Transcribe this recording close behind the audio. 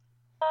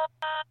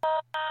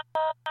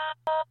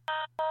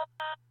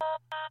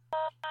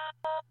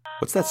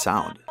What's that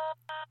sound?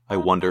 I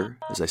wonder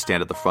as I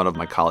stand at the front of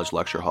my college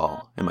lecture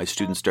hall and my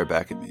students stare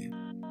back at me.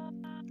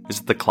 Is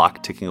it the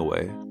clock ticking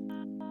away?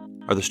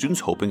 Are the students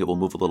hoping it will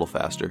move a little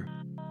faster?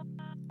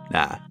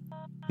 Nah,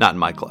 not in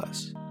my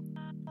class.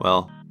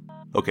 Well,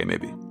 okay,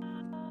 maybe.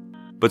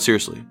 But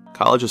seriously,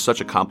 college is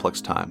such a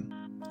complex time,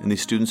 and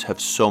these students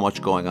have so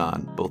much going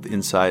on, both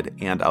inside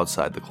and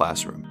outside the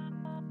classroom.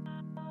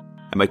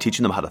 Am I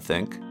teaching them how to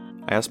think?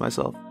 I ask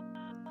myself.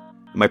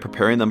 Am I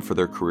preparing them for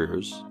their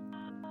careers?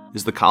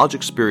 Is the college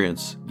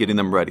experience getting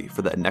them ready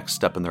for that next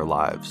step in their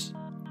lives?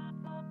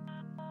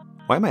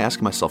 Why am I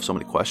asking myself so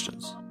many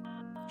questions?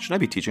 Shouldn't I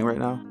be teaching right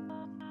now?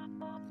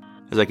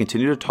 As I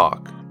continue to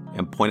talk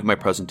and point at my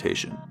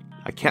presentation,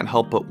 I can't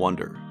help but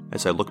wonder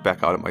as I look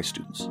back out at my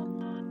students.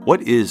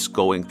 What is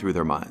going through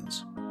their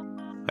minds?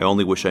 I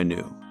only wish I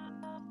knew.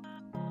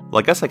 Well,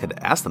 I guess I could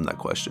ask them that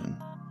question.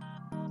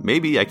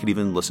 Maybe I could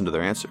even listen to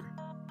their answer.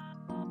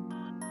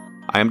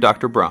 I am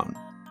Dr. Brown.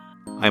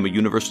 I am a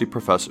university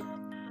professor,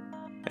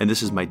 and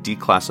this is my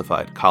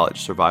Declassified College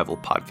Survival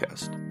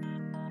podcast.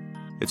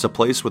 It's a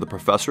place where the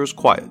professor is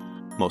quiet,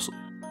 mostly,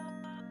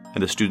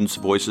 and the students'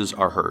 voices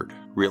are heard,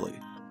 really.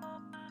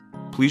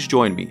 Please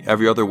join me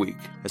every other week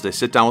as I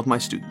sit down with my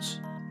students,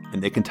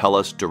 and they can tell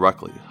us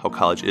directly how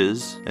college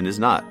is and is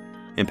not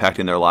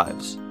impacting their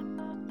lives.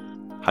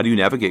 How do you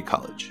navigate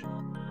college?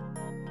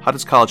 How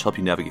does college help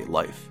you navigate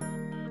life?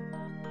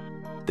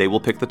 They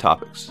will pick the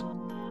topics.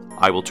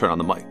 I will turn on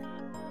the mic,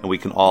 and we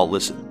can all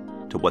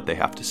listen to what they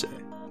have to say.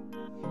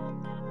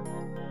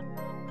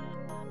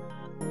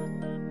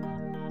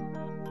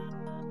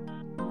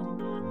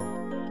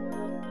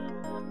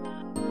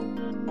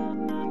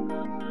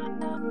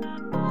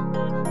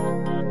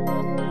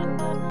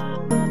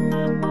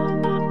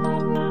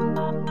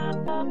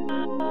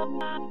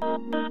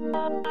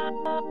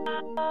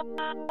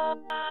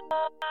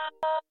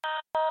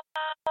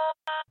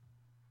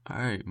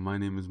 Alright, my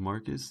name is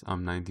Marcus.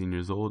 I'm 19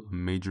 years old.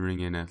 I'm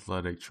majoring in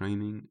athletic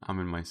training. I'm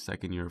in my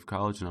second year of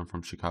college and I'm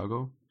from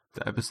Chicago.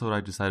 The episode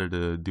I decided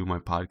to do my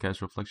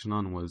podcast reflection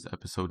on was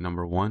episode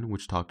number 1,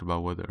 which talked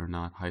about whether or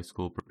not high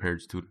school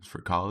prepared students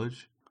for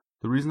college.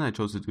 The reason I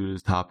chose to do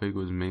this topic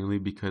was mainly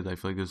because I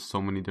feel like there's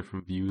so many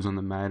different views on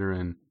the matter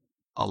and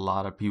a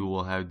lot of people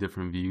will have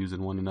different views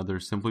than one another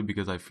simply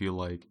because I feel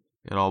like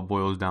it all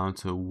boils down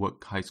to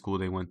what high school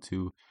they went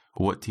to,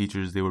 what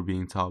teachers they were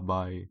being taught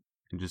by,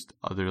 and just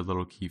other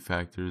little key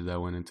factors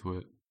that went into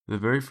it. The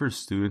very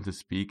first student to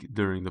speak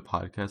during the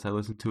podcast I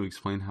listened to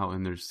explained how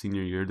in their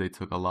senior year they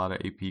took a lot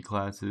of AP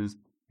classes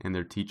and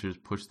their teachers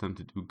pushed them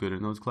to do good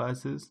in those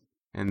classes.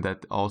 And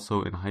that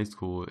also in high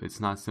school,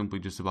 it's not simply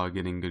just about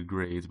getting good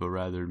grades, but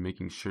rather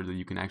making sure that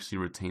you can actually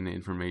retain the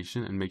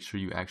information and make sure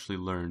you actually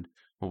learned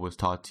what was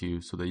taught to you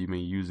so that you may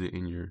use it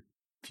in your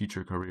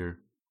future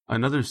career.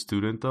 Another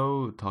student,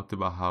 though, talked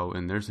about how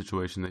in their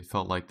situation, they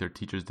felt like their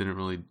teachers didn't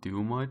really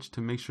do much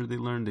to make sure they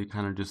learned. They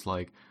kind of just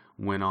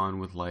went on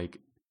with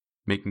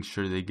making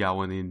sure they got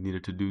what they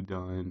needed to do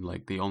done.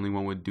 They only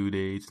went with due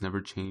dates,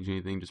 never changed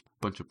anything, just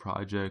a bunch of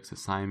projects,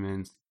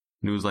 assignments.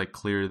 And it was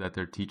clear that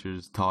their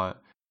teachers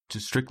taught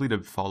just strictly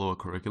to follow a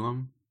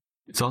curriculum.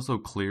 It's also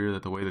clear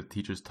that the way the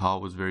teachers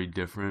taught was very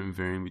different,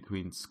 varying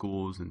between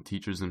schools and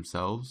teachers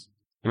themselves.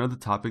 Another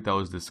topic that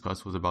was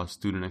discussed was about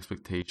student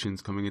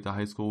expectations coming into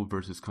high school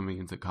versus coming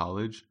into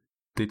college.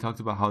 They talked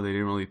about how they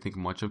didn't really think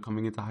much of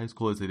coming into high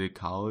school as they did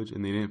college,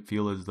 and they didn't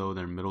feel as though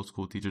their middle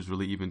school teachers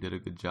really even did a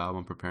good job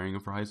on preparing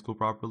them for high school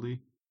properly.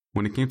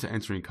 When it came to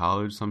entering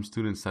college, some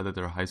students said that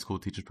their high school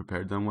teachers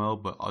prepared them well,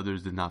 but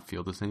others did not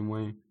feel the same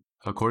way.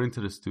 According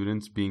to the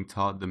students, being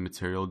taught the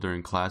material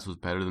during class was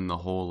better than the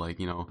whole,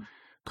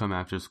 come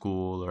after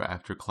school or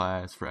after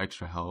class for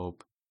extra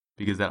help,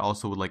 because that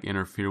also would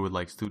interfere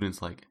with students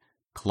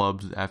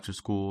clubs after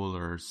school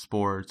or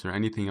sports or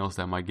anything else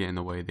that might get in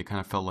the way. They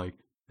kind of felt like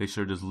they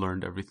should have just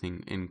learned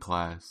everything in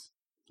class.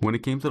 When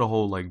it came to the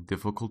whole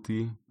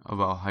difficulty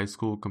about high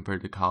school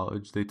compared to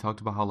college, they talked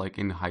about how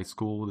in high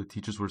school the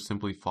teachers were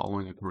simply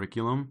following a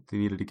curriculum they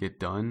needed to get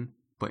done,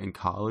 but in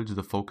college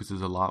the focus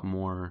is a lot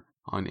more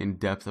on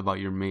in-depth about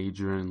your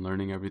major and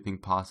learning everything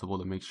possible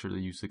to make sure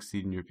that you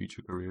succeed in your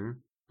future career.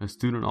 A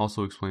student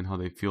also explained how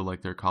they feel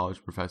like their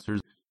college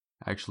professors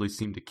actually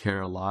seem to care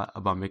a lot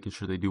about making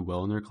sure they do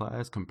well in their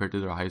class compared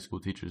to their high school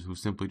teachers who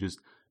simply just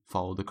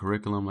follow the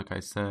curriculum, like I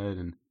said,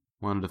 and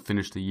wanted to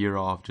finish the year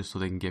off just so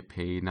they can get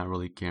paid, not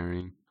really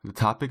caring. The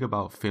topic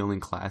about failing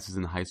classes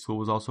in high school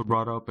was also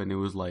brought up, and it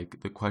was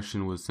the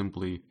question was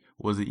simply,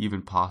 was it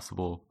even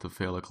possible to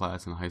fail a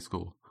class in high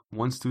school?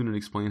 One student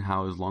explained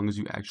how as long as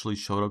you actually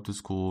showed up to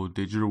school,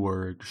 did your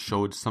work,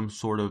 showed some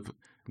sort of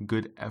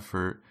good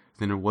effort,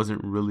 then it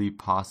wasn't really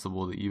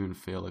possible to even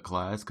fail a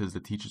class because the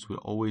teachers would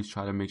always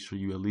try to make sure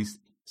you at least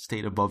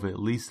stayed above at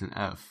least an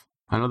F.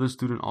 Another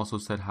student also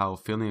said how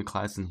failing a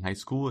class in high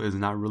school is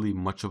not really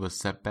much of a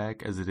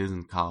setback as it is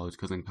in college,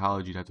 because in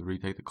college you'd have to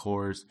retake the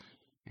course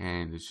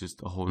and it's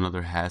just a whole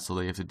nother hassle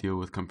that you have to deal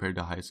with compared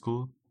to high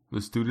school. The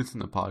students in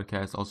the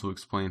podcast also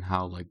explain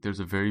how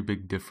there's a very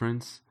big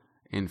difference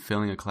in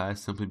failing a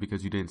class simply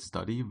because you didn't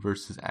study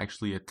versus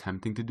actually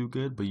attempting to do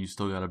good, but you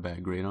still got a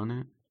bad grade on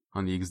it,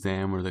 on the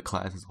exam or the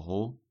class as a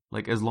whole.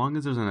 Like, as long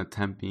as there's an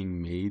attempt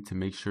being made to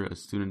make sure a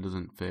student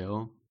doesn't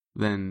fail,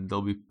 then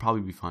they'll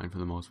probably be fine for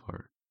the most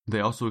part. They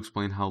also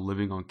explain how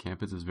living on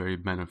campus is very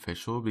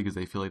beneficial because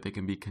they feel like they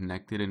can be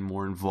connected and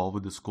more involved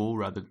with the school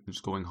rather than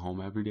just going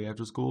home every day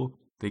after school.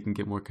 They can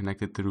get more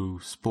connected through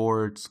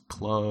sports,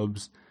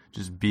 clubs,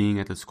 just being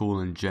at the school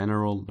in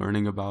general,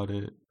 learning about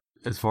it.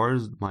 As far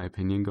as my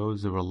opinion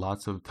goes, there were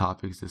lots of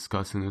topics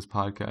discussed in this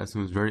podcast, and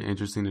it was very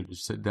interesting to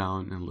just sit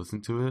down and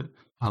listen to it.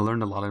 I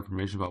learned a lot of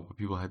information about what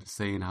people had to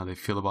say and how they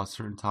feel about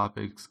certain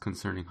topics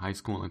concerning high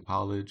school and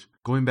college.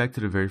 Going back to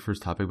the very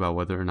first topic about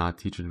whether or not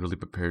teachers really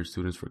prepared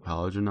students for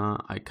college or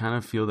not, I kind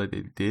of feel that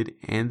they did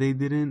and they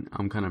didn't.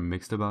 I'm kind of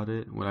mixed about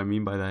it. What I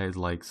mean by that is,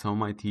 like, some of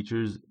my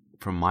teachers,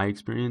 from my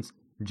experience,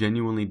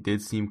 genuinely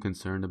did seem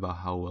concerned about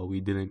how well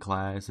we did in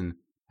class and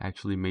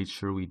actually made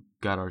sure we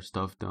got our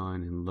stuff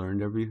done and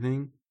learned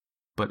everything.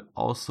 But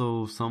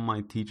also, some of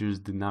my teachers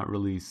did not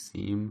really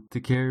seem to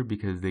care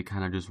because they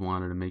kind of just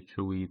wanted to make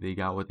sure they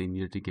got what they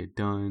needed to get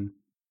done.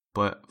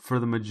 But for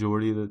the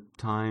majority of the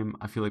time,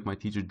 I feel like my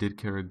teacher did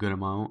care a good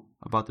amount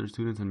about their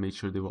students and made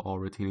sure they were all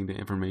retaining the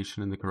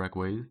information in the correct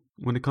ways.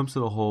 When it comes to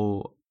the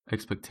whole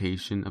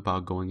expectation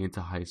about going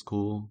into high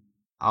school,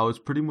 I was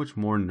pretty much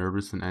more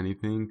nervous than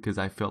anything because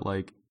I felt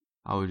like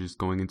I was just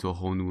going into a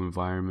whole new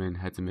environment,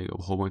 had to make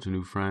a whole bunch of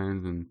new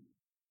friends, and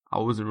I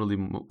wasn't really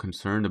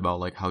concerned about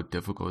like how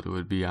difficult it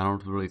would be. I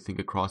don't really think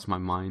it crossed my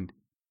mind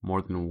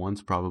more than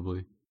once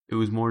probably. It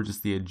was more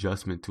just the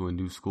adjustment to a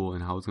new school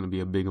and how it's going to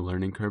be a big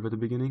learning curve at the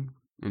beginning.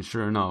 And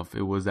sure enough,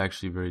 it was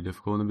actually very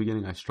difficult in the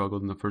beginning. I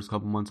struggled in the first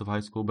couple months of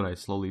high school, but I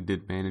slowly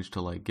did manage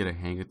to like get a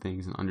hang of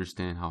things and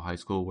understand how high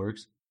school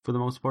works for the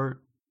most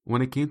part.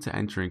 When it came to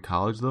entering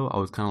college though, I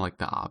was kind of like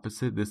the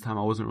opposite. This time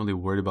I wasn't really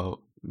worried about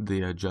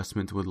the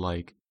adjustment with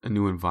like a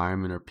new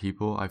environment or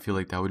people. I feel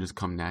like that would just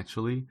come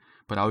naturally.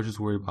 But I was just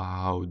worried about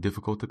how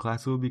difficult the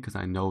class would be because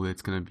I know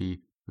it's going to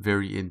be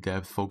very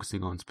in-depth,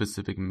 focusing on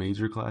specific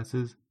major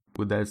classes.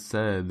 With that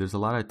said, there's a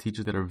lot of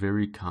teachers that are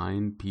very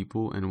kind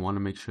people and want to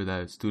make sure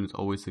that students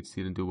always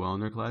succeed and do well in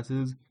their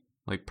classes.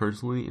 Like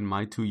personally, in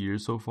my 2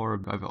 years so far,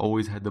 I've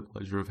always had the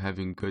pleasure of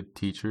having good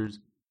teachers.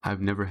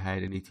 I've never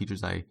had any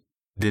teachers I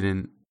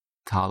didn't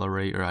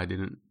tolerate or I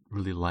didn't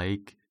really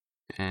like.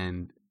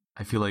 And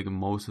I feel like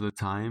most of the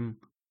time,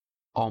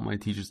 all my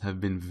teachers have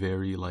been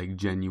very like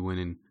genuine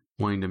and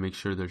wanting to make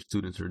sure their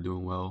students are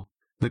doing well.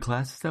 The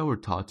classes that were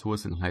taught to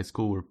us in high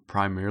school were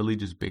primarily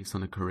just based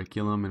on the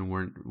curriculum and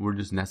were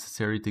just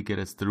necessary to get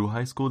us through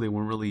high school. They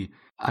weren't really,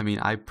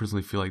 I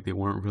personally feel like they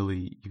weren't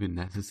really even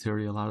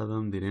necessary, a lot of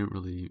them. They didn't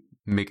really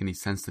make any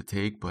sense to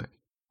take, but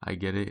I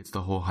get it. It's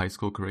the whole high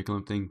school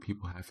curriculum thing.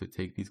 People have to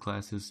take these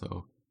classes,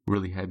 so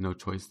really had no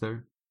choice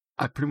there.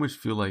 I pretty much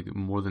feel like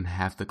more than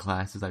half the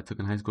classes I took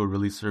in high school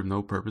really served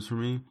no purpose for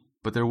me,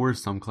 but there were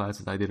some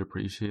classes I did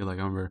appreciate. Like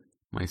I remember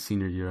my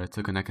senior year, I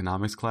took an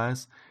economics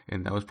class,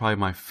 and that was probably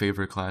my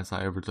favorite class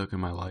I ever took in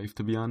my life,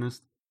 to be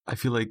honest. I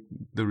feel like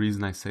the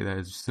reason I say that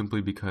is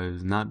simply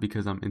because, not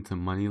because I'm into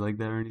money like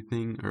that or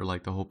anything, or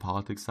like the whole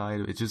politics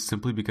side. It's just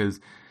simply because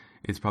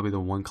it's probably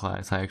the one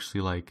class I actually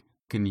like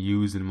can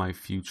use in my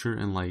future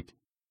and like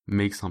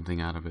make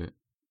something out of it.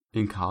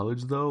 In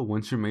college though,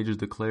 once your major's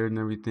declared and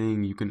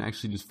everything, you can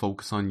actually just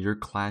focus on your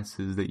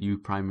classes that you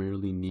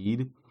primarily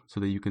need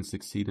so that you can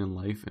succeed in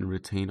life and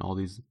retain all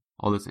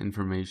this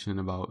information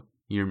about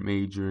your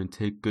major and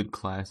take good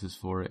classes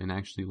for it and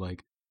actually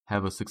like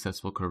have a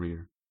successful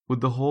career. With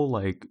the whole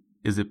like,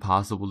 is it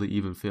possible to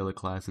even fail a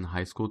class in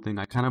high school thing,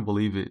 I kind of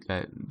believe it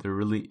that there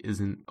really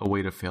isn't a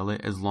way to fail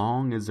it as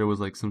long as there was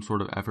like some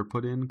sort of effort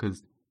put in,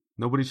 because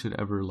nobody should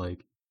ever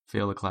like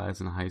fail a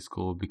class in high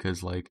school,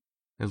 because like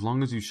as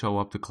long as you show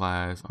up to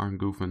class,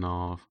 aren't goofing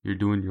off, you're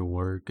doing your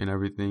work and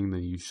everything,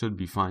 then you should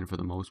be fine for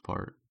the most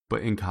part.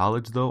 But in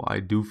college, though,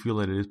 I do feel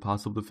that it is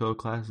possible to fail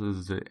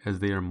classes as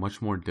they are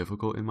much more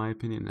difficult, in my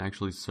opinion, and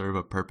actually serve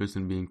a purpose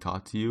in being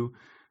taught to you.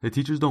 The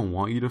teachers don't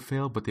want you to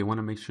fail, but they want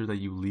to make sure that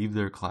you leave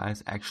their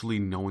class actually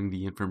knowing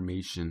the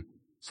information.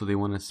 So they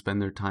want to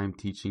spend their time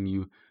teaching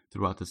you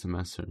throughout the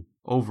semester.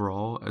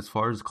 Overall, as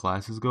far as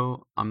classes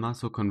go, I'm not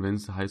so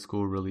convinced high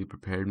school really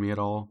prepared me at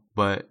all.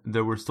 But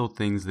there were still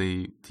things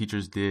the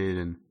teachers did,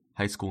 and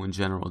high school in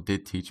general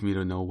did teach me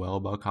to know well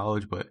about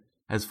college, but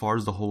as far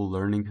as the whole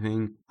learning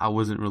thing, I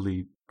didn't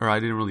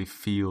really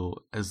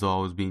feel as though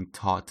I was being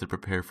taught to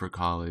prepare for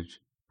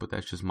college, but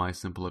that's just my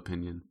simple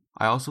opinion.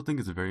 I also think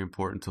it's very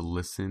important to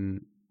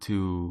listen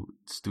to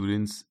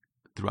students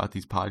throughout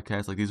these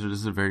podcasts. Like this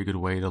is a very good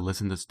way to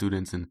listen to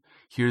students and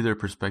hear their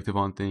perspective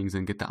on things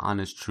and get the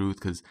honest truth,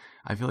 because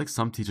I feel like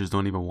some teachers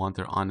don't even want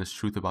their honest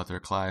truth about their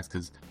class,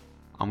 because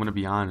I'm going to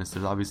be honest,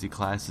 there's obviously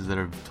classes that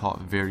are taught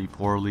very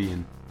poorly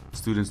and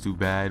students do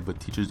bad, but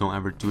teachers don't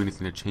ever do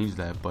anything to change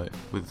that. But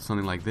with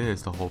something like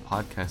this, the whole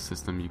podcast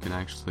system, you can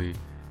actually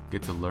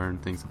get to learn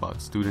things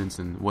about students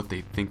and what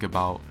they think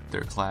about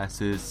their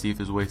classes, see if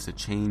there's ways to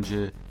change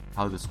it,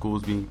 how the school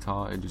is being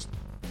taught, and just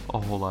a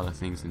whole lot of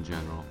things in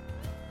general.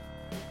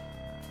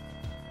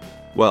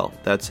 Well,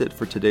 that's it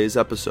for today's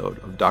episode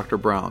of Dr.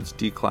 Brown's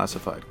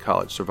Declassified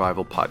College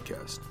Survival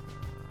Podcast.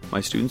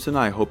 My students and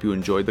I hope you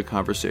enjoyed the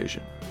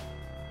conversation.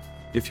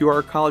 If you are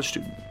a college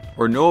student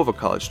or know of a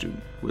college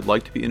student who would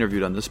like to be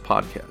interviewed on this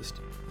podcast,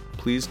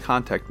 please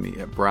contact me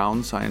at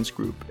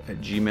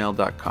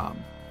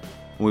brownsciencegroup@gmail.com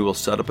and we will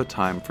set up a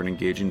time for an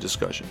engaging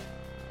discussion.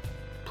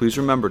 Please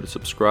remember to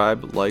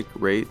subscribe, like,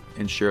 rate,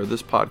 and share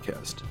this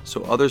podcast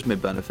so others may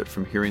benefit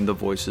from hearing the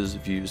voices,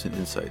 views, and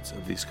insights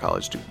of these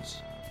college students.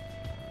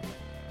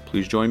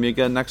 Please join me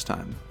again next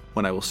time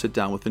when I will sit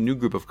down with a new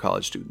group of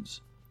college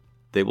students.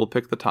 They will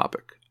pick the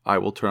topic, I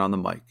will turn on the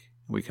mic,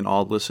 and we can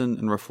all listen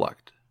and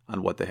reflect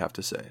on what they have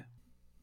to say.